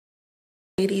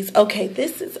Ladies, okay,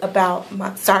 this is about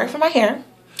my, sorry for my hair.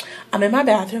 I'm in my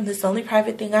bathroom. This is the only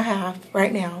private thing I have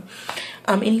right now.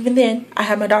 And even then, I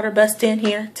had my daughter bust in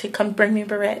here to come bring me a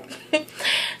barrette.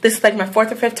 This is like my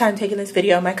 4th or 5th time taking this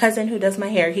video. My cousin who does my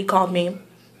hair, he called me.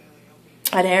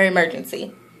 I had a hair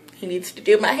emergency. He needs to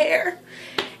do my hair.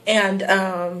 And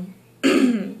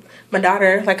my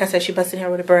daughter, like I said, she busted in here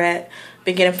with a barrette.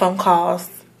 Been getting phone calls.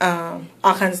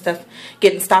 All kinds of stuff,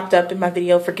 getting stopped up in my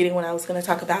video, forgetting what I was going to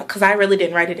talk about because I really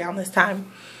didn't write it down this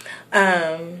time.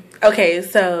 Okay,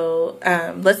 so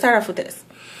let's start off with this.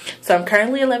 So I'm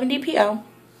currently 11 DPO.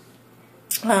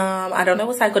 I don't know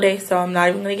what cycle day, so I'm not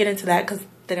even going to get into that because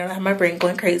then I don't have my brain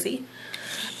going crazy.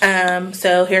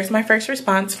 So here's my first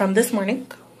response from this morning.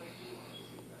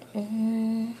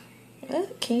 Can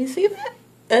you see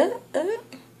that?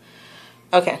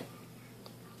 Okay.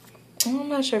 I'm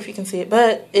not sure if you can see it,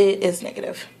 but it is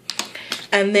negative.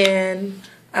 And then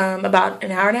about an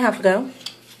hour and a half ago,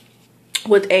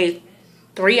 with a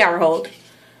 3-hour hold,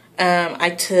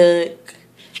 I took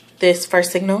this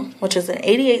first signal, which is an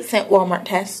 88-cent Walmart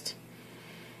test.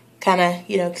 Kind of,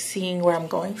 you know, seeing where I'm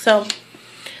going. So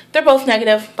they're both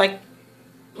negative, like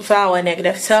solid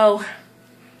negative. So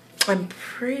I'm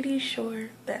pretty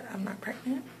sure that I'm not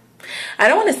pregnant. I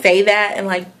don't want to say that and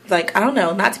like I don't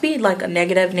know, not to be like a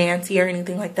negative Nancy or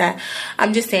anything like that.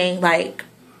 I'm just saying, like,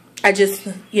 I just,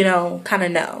 you know, kind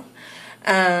of know.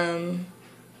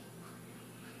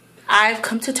 I've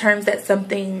come to terms that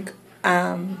something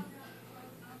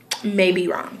may be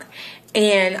wrong,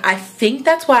 and I think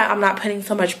that's why I'm not putting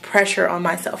so much pressure on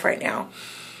myself right now.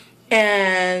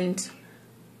 And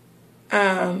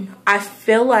I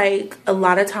feel like a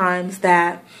lot of times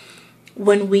that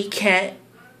when we can't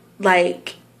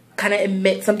like kind of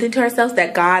admit something to ourselves,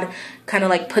 that God kind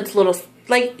of like puts little,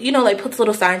 like, you know, like puts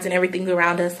little signs and everything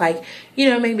around us, like, you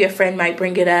know, maybe a friend might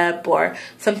bring it up or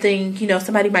something, you know,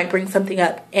 somebody might bring something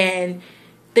up, and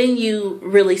then you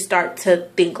really start to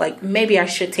think like, maybe I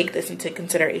should take this into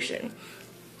consideration.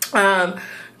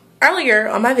 Earlier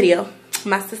on my video,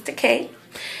 my sister Kay,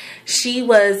 she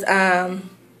was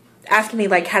asking me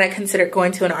like had I considered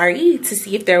going to an RE to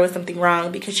see if there was something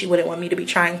wrong, because she wouldn't want me to be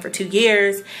trying for 2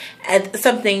 years at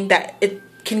something that it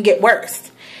can get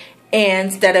worse,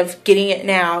 and instead of getting it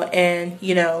now and,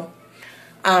 you know,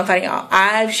 finding out.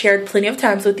 I've shared plenty of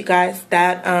times with you guys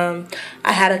that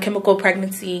I had a chemical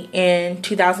pregnancy in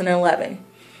 2011,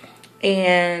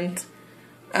 and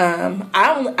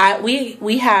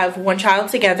we have one child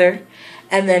together,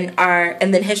 and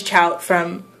then his child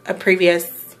from a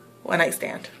previous one-night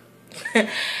stand.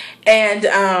 And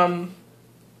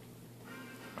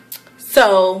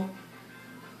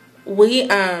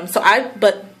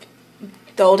but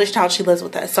the oldest child, she lives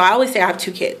with us, so I always say I have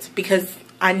 2 kids because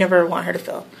I never want her to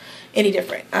feel any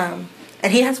different. And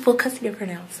he has full custody of her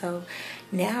now, so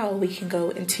now we can go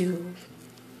into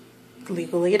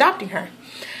legally adopting her.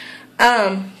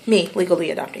 Me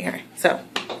legally adopting her. So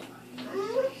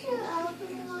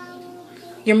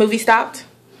your movie stopped?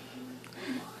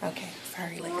 Okay,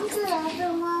 sorry ladies.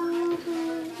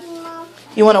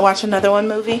 You want to watch another one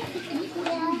movie?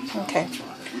 Okay.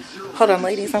 Hold on,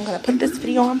 ladies. I'm going to put this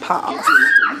video on pause.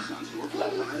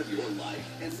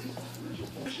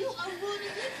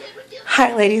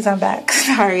 Hi, ladies. I'm back.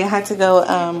 Sorry, I had to go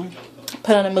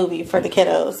put on a movie for the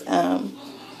kiddos.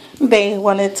 They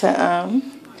wanted to...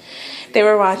 they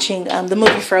were watching the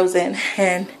movie Frozen,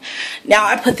 and now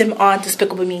I put them on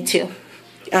Despicable Me too.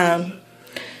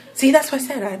 See, that's what I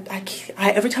said.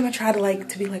 I every time I try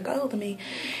to be like, oh, let me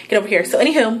get over here. So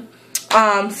anywho,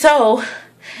 so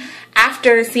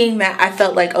after seeing that, I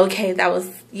felt like, okay, that was,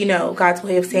 you know, God's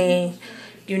way of saying,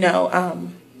 you know,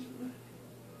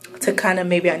 to kind of,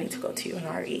 maybe I need to go to an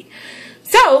RE.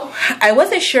 So I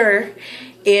wasn't sure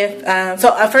if,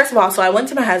 first of all, so I went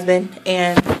to my husband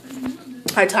and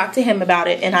I talked to him about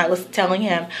it, and I was telling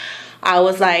him, I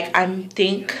was like, I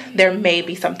think there may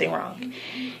be something wrong.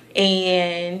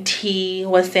 And he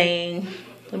was saying,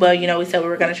 well, you know, we said we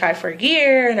were going to try for a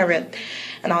year and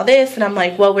all this. And I'm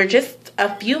like, well, we're just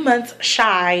a few months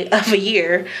shy of a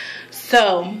year.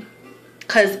 So,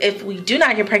 because if we do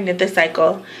not get pregnant this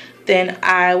cycle, then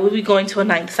I will be going to a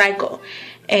 9th cycle.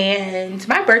 And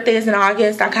my birthday is in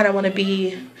August. I kind of want to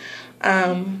be,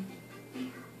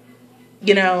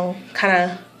 you know, kind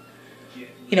of,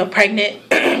 you know, pregnant,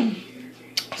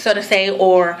 so to say,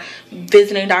 or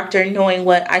visiting a doctor, knowing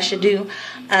what I should do.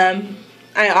 I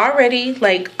already,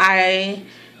 like, I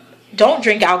don't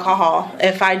drink alcohol.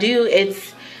 If I do,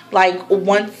 it's like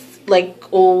once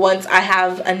I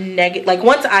have a negative, like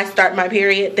once I start my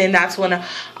period, then that's when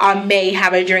I may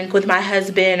have a drink with my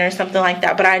husband or something like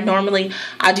that. But I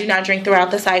do not drink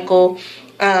throughout the cycle.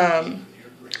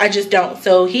 I just don't.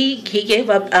 So he gave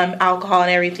up alcohol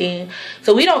and everything.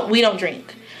 So we don't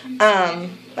drink.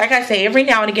 Like I say, every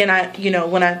now and again,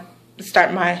 when I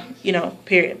start my,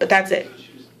 period, but that's it.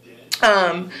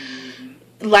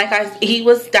 He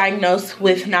was diagnosed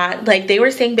with they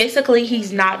were saying basically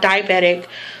he's not diabetic,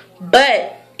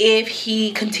 but if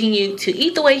he continued to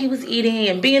eat the way he was eating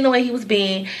and being the way he was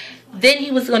being, then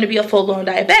he was going to be a full-blown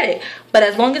diabetic. But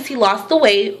as long as he lost the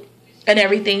weight and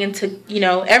everything,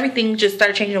 everything just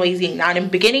started changing the way he's eating. Now, in the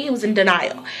beginning, he was in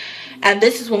denial. And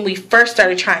this is when we first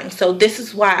started trying. So this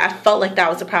is why I felt like that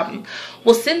was a problem.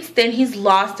 Well, since then, he's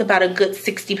lost about a good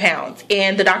 60 pounds.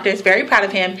 And the doctor is very proud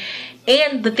of him.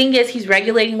 And the thing is, he's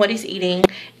regulating what he's eating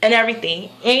and everything.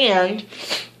 And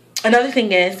another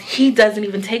thing is, he doesn't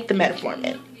even take the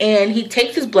metformin. And he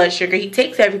takes his blood sugar. He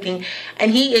takes everything.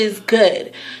 And he is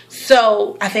good.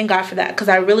 So I thank God for that. Because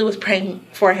I really was praying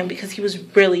for him. Because he was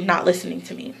really not listening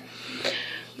to me.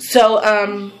 So,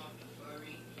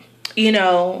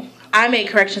 I make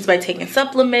corrections by taking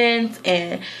supplements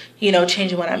and,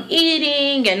 changing what I'm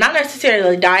eating and not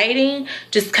necessarily dieting,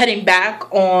 just cutting back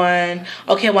on,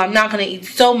 okay, well, I'm not going to eat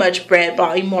so much bread, but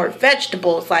I'll eat more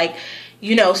vegetables, so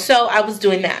I was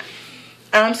doing that.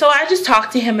 So I just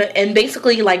talked to him and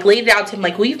basically, laid it out to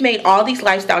him, we've made all these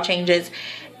lifestyle changes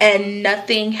and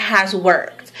nothing has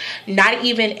worked. Not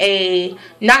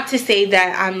to say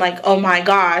that I'm oh my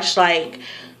gosh,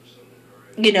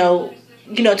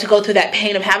 to go through that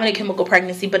pain of having a chemical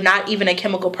pregnancy, but not even a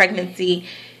chemical pregnancy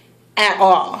at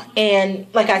all. And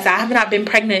like I said, I have not been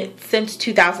pregnant since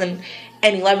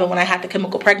 2011 when I had the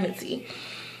chemical pregnancy.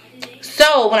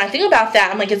 So when I think about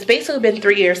that, I'm it's basically been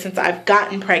 3 years since I've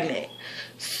gotten pregnant.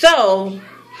 So,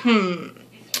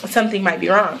 something might be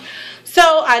wrong.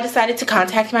 So I decided to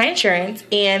contact my insurance,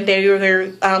 and they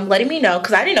were letting me know,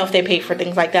 because I didn't know if they paid for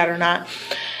things like that or not.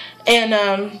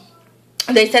 And,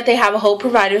 they said they have a whole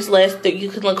providers list that you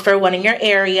can look for one in your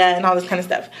area and all this kind of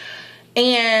stuff.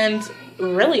 And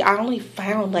really, I only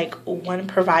found one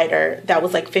provider that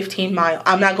was 15 miles.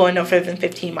 I'm not going no further than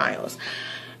 15 miles.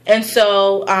 And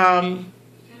so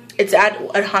it's at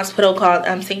a hospital called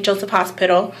St. Joseph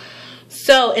Hospital.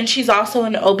 So, and she's also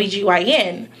an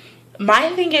OBGYN. My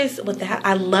thing is with that,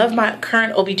 I love my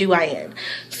current OBGYN.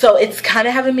 So it's kind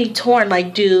of having me torn,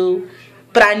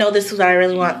 but I know this is what I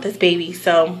really want, this baby.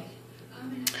 So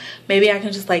maybe I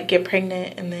can just get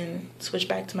pregnant and then switch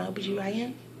back to my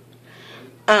OBGYN.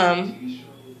 I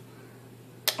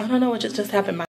don't know what just happened.